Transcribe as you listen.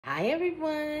Hi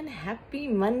everyone, happy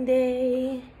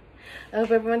Monday. I hope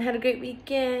everyone had a great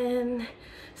weekend.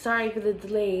 Sorry for the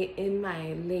delay in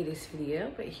my latest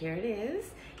video, but here it is,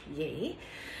 yay.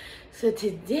 So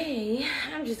today,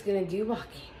 I'm just gonna do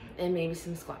walking and maybe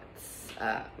some squats.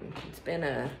 It's been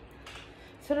a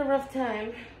sort of rough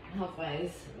time,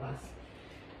 health-wise, the last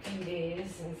few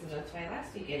days, and so that's why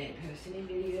last week I didn't post any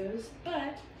videos,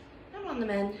 but I'm on the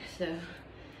mend, so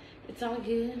it's all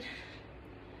good.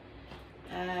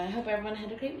 I hope everyone had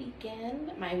a great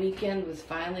weekend. My weekend was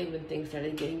finally when things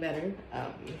started getting better.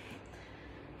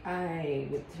 I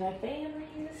went to my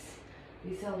family's.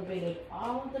 We celebrated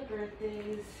all of the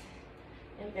birthdays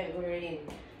in February and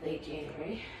late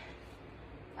January.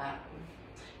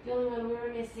 The only one we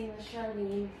were missing was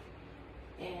Charlene.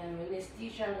 And we missed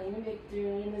you, Charlene and Victor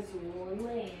and Azul and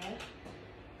Leia.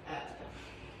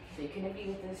 So you couldn't be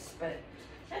with us, but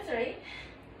that's alright.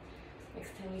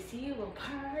 Next time we see you, we'll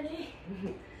party.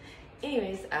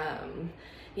 Anyways,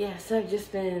 yeah, so I've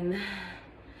just been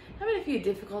having a few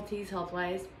difficulties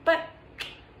health-wise, but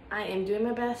I am doing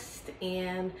my best,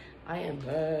 and I am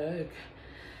back.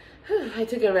 Whew, I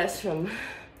took a rest from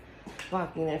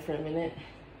walking there for a minute.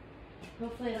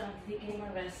 Hopefully I don't have to take any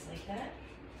more rests like that.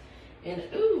 And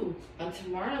ooh, on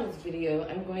tomorrow's video,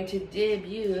 I'm going to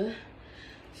debut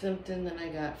something that I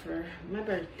got for my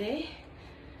birthday.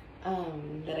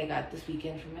 That I got this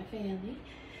weekend from my family.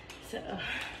 So,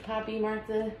 Poppy,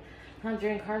 Martha, Hunter,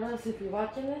 and Carlos, if you're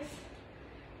watching this,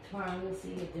 tomorrow you'll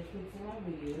see a difference in our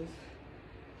videos.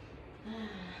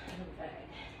 Okay.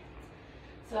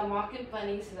 So I'm walking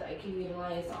funny so that I can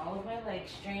utilize all of my leg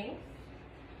strength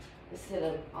instead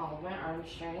of all of my arm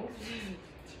strength.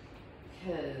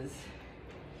 Because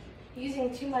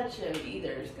using too much of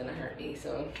either is going to hurt me.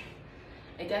 So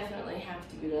I definitely have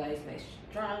to utilize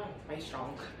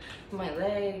my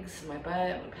legs, my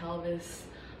butt, my pelvis,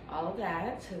 all of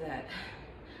that, so that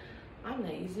I'm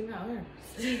not using my arms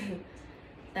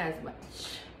as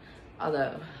much.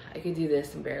 Although I could do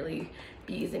this and barely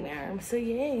be using my arms, so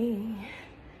yay.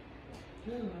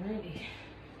 Alrighty.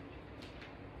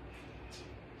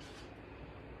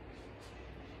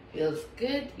 Feels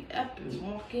good to be up and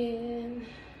walking.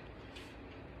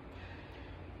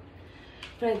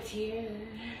 Fred's here.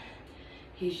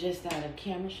 He's just out of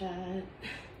camera shot.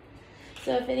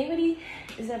 So if anybody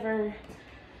is ever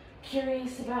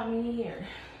curious about me or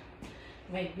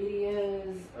my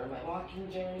videos or my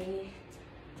walking journey,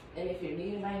 and if you're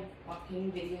new to my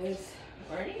walking videos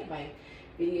or any of my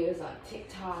videos on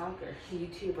TikTok or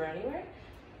YouTube or anywhere,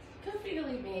 feel free to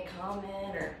leave me a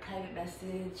comment or a private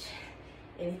message,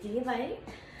 anything you like.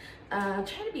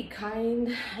 Try to be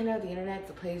kind. I know the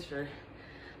internet's a place where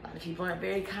a lot of people aren't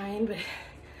very kind, but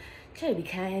try to be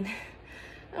kind.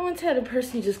 I once had a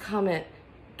person just comment,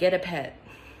 get a pet.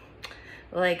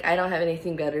 Like, I don't have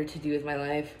anything better to do with my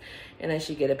life and I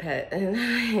should get a pet. And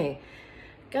I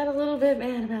got a little bit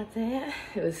mad about that.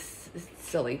 It's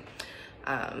silly.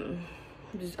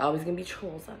 There's always gonna be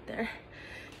trolls out there.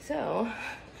 So,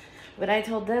 what I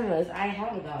told them was, I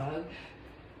have a dog.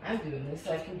 I'm doing this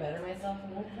so I can better myself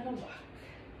and learn how to walk.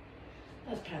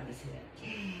 I was proud to say that.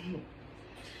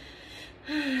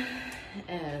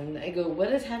 And I go, what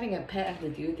does having a pet have to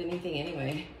do with anything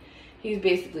anyway? He's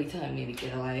basically telling me to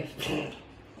get a life.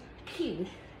 He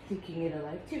can get a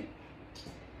life too.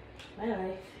 My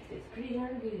life is pretty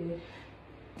darn good.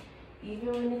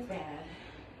 Even when it's bad,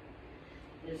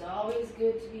 there's always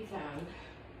good to be found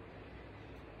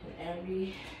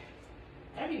in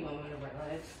every moment of our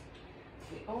lives.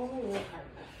 We only live hard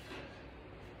enough.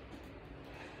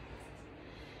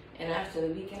 And after the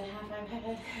week and a half I've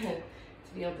had,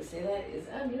 to be able to say that is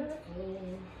a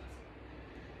miracle.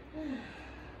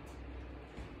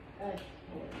 Okay.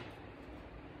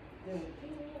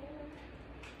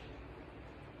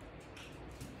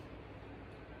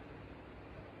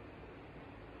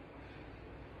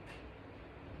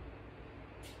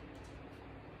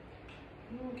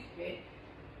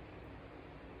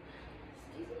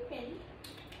 Excuse me, Betty.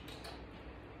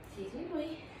 Excuse me, boy.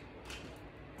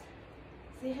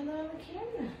 Say hello on the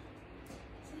camera.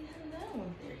 Say hello.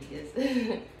 There he is.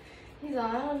 He's all, I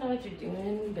don't know what you're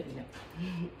doing, but no.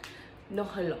 No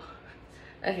hello.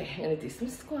 Okay, I'm gonna do some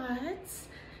squats.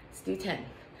 Let's do 10.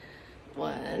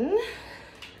 1,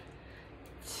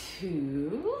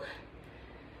 2,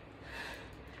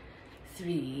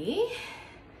 3,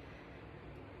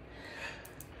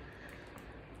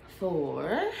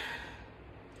 4,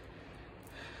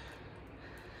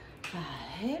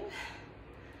 5,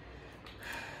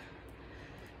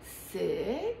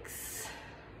 6,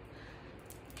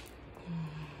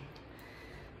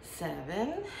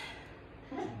 7,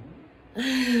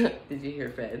 Did you hear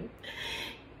Fred?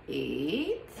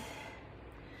 8.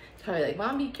 It's probably like,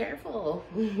 Mom, be careful.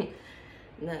 9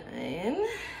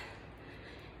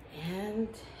 and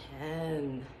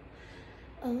 10.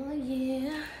 Oh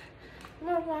yeah,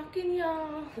 we're walking,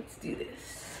 y'all. Let's do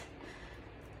this.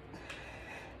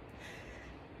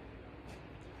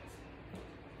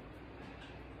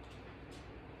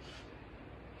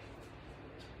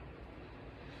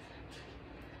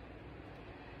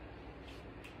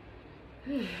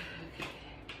 Okay.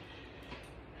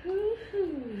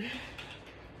 Woo-hoo.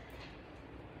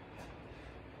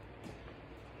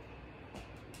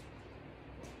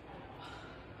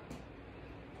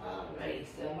 Alright,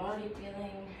 so I'm already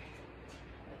feeling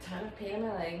a ton of pain in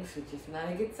my legs, which is not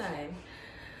a good sign.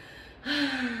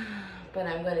 But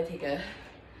I'm going to take a...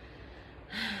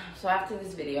 So after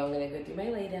this video, I'm going to go do my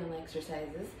lay down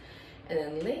exercises. And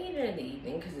then later in the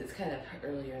evening, because it's kind of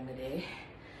earlier in the day,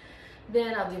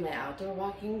 then I'll do my outdoor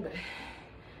walking. But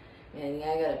man,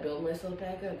 yeah, I got to build myself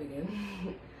back up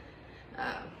again.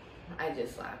 I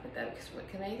just laugh at that because what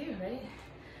can I do, right?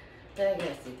 But I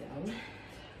gotta sit down.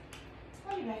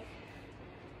 I'll be back.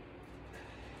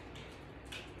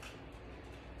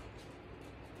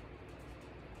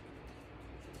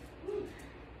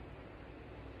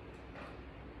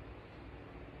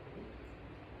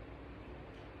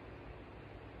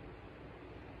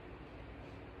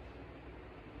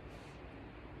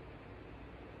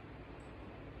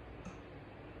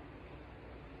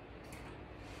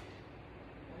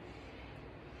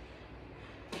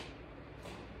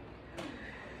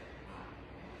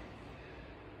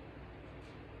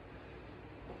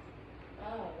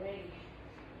 Alrighty.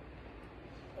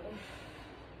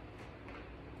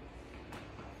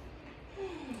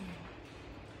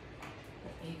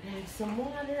 Let me grab some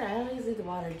water. I always leave the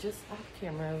water just off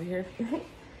camera over here.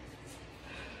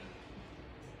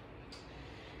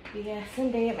 Yeah,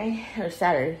 Sunday at my, or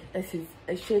Saturday,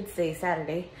 I should say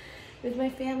Saturday, with my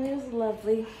family. It was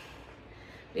lovely.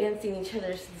 We hadn't seen each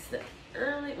other since the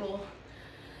early, well,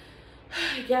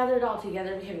 gathered all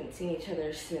together. We haven't seen each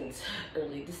other since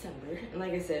early December. And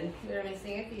like I said, we were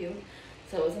missing a few.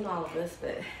 So it wasn't all of us,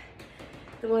 but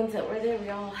the ones that were there, we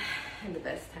all had the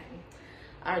best time.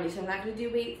 Alrighty, so I'm not going to do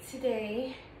weights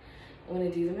today. I'm going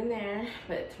to do them in there.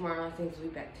 But tomorrow things will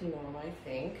be back to normal, I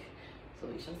think. So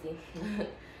we shall see.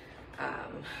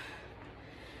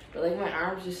 But like my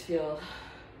arms just feel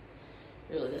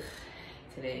really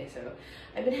today. So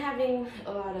I've been having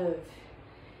a lot of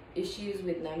issues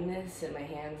with numbness in my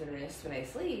hands and wrists when I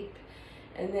sleep,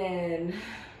 and then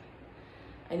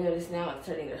I notice now it's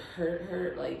starting to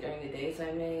hurt like during the day, so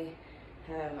I may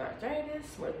have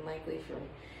arthritis, more than likely from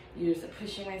years of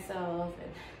pushing myself,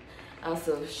 and I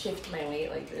also shift my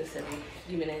weight like this every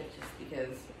few minutes just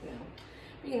because, you know,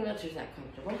 being in a wheelchair is not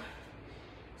comfortable.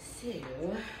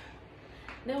 So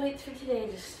no weights for today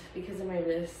just because of my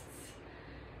wrists.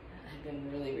 I've been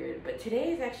really weird, but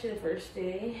today is actually the first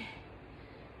day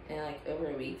and like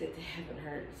over a week that they haven't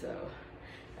hurt, so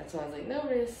that's why I was like, no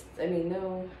wrists,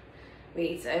 no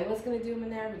weights. I was gonna do them in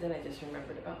there, but then I just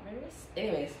remembered about my wrists.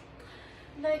 Anyways,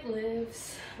 leg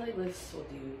lifts will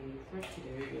do for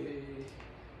today.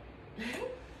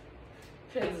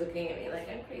 Fred's looking at me like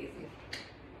I'm crazy.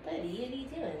 Buddy, what are you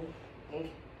doing?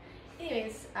 Okay.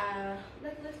 Anyways,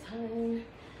 leg lift time.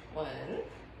 1,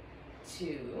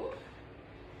 2,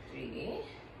 3,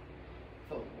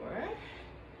 4,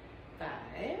 5,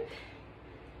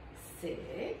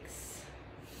 6,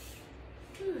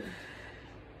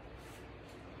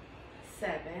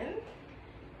 7,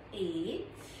 8,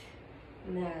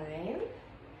 9,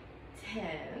 10,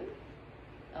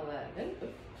 11.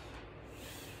 Oops.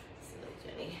 Silly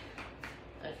Jenny.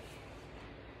 Okay.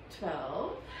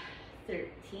 12,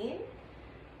 13,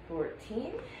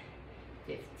 14,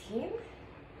 15,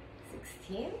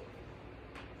 16.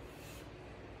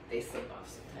 They slip off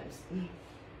sometimes.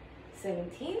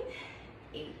 17,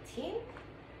 18,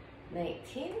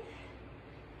 19,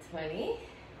 20,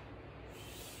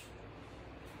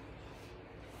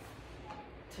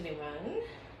 21,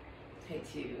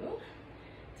 22,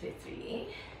 23,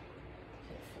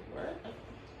 24,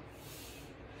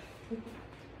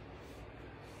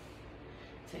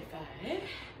 25,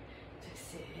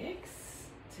 26,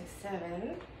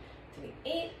 27,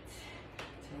 28,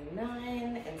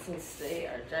 29, and since they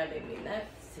are driving me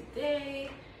nuts today,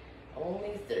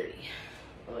 only 30.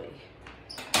 Boy.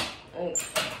 Okay.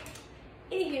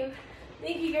 Anywho,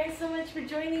 thank you guys so much for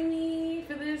joining me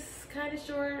for this kind of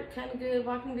short, kind of good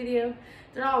walking video.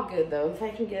 They're all good though. If I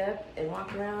can get up and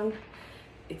walk around,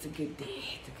 it's a good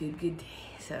day. It's a good day.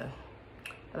 So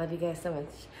I love you guys so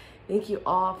much. Thank you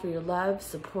all for your love,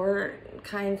 support,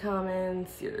 kind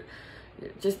comments, your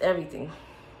just everything.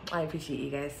 I appreciate you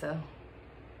guys, so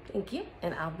thank you.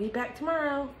 And I'll be back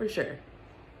tomorrow for sure.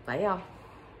 Bye, y'all.